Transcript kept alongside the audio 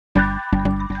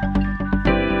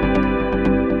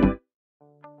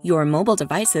Your mobile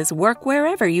devices work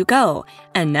wherever you go,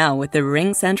 and now with the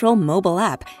RingCentral mobile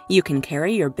app, you can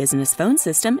carry your business phone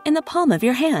system in the palm of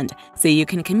your hand so you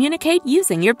can communicate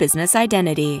using your business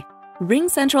identity.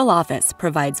 RingCentral Office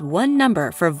provides one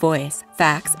number for voice,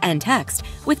 fax, and text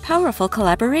with powerful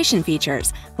collaboration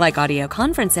features like audio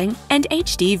conferencing and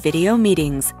HD video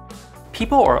meetings.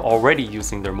 People are already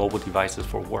using their mobile devices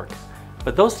for work,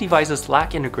 but those devices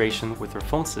lack integration with their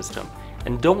phone system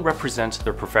and don't represent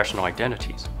their professional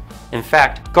identities. In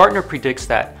fact, Gartner predicts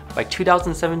that by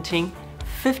 2017,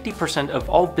 50% of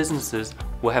all businesses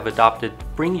will have adopted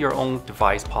bring your own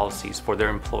device policies for their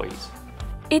employees.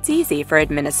 It's easy for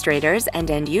administrators and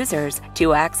end users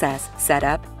to access, set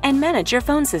up, and manage your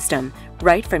phone system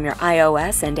right from your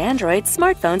iOS and Android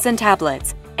smartphones and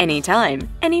tablets, anytime,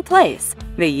 anyplace.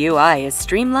 The UI is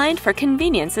streamlined for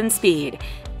convenience and speed.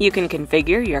 You can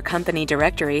configure your company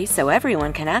directory so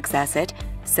everyone can access it,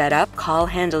 set up call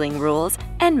handling rules,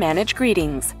 and manage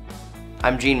greetings.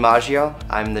 I'm Gene Maggio.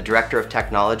 I'm the Director of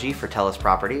Technology for TELUS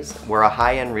Properties. We're a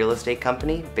high-end real estate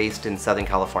company based in Southern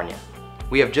California.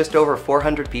 We have just over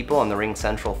 400 people on the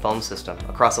RingCentral phone system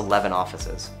across 11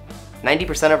 offices.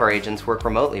 90% of our agents work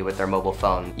remotely with their mobile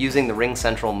phone using the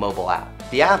RingCentral mobile app.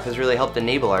 The app has really helped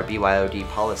enable our BYOD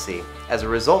policy, as a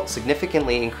result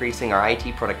significantly increasing our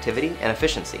IT productivity and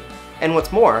efficiency. And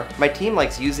what's more, my team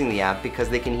likes using the app because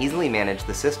they can easily manage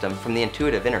the system from the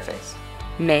intuitive interface.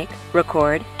 Make,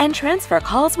 record, and transfer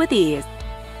calls with ease.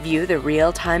 View the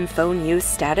real-time phone use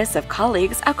status of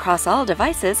colleagues across all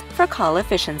devices for call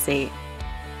efficiency.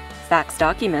 Fax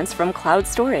documents from cloud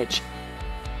storage.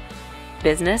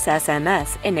 Business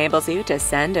SMS enables you to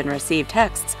send and receive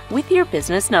texts with your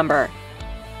business number.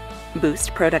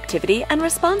 Boost productivity and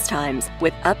response times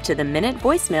with up-to-the-minute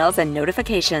voicemails and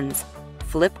notifications.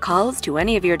 Flip calls to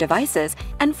any of your devices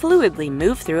and fluidly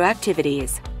move through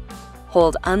activities.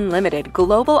 Hold unlimited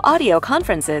global audio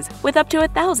conferences with up to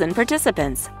 1,000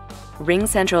 participants.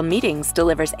 RingCentral Meetings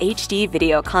delivers HD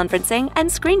video conferencing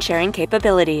and screen sharing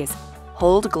capabilities.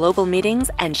 Hold global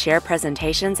meetings and share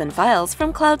presentations and files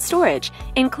from cloud storage,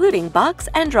 including Box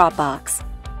and Dropbox.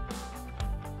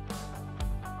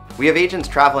 We have agents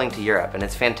traveling to Europe, and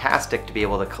it's fantastic to be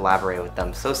able to collaborate with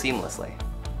them so seamlessly.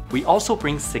 We also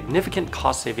bring significant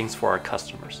cost savings for our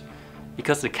customers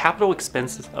because the capital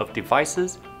expenses of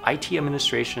devices, IT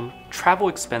administration, travel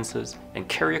expenses, and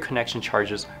carrier connection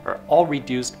charges are all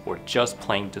reduced or just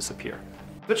plain disappear.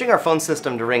 Switching our phone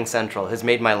system to RingCentral has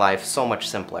made my life so much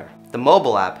simpler. The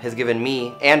mobile app has given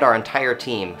me and our entire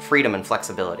team freedom and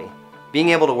flexibility. Being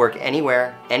able to work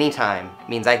anywhere, anytime,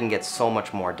 means I can get so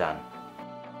much more done.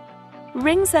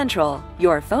 RingCentral,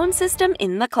 your phone system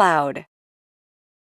in the cloud.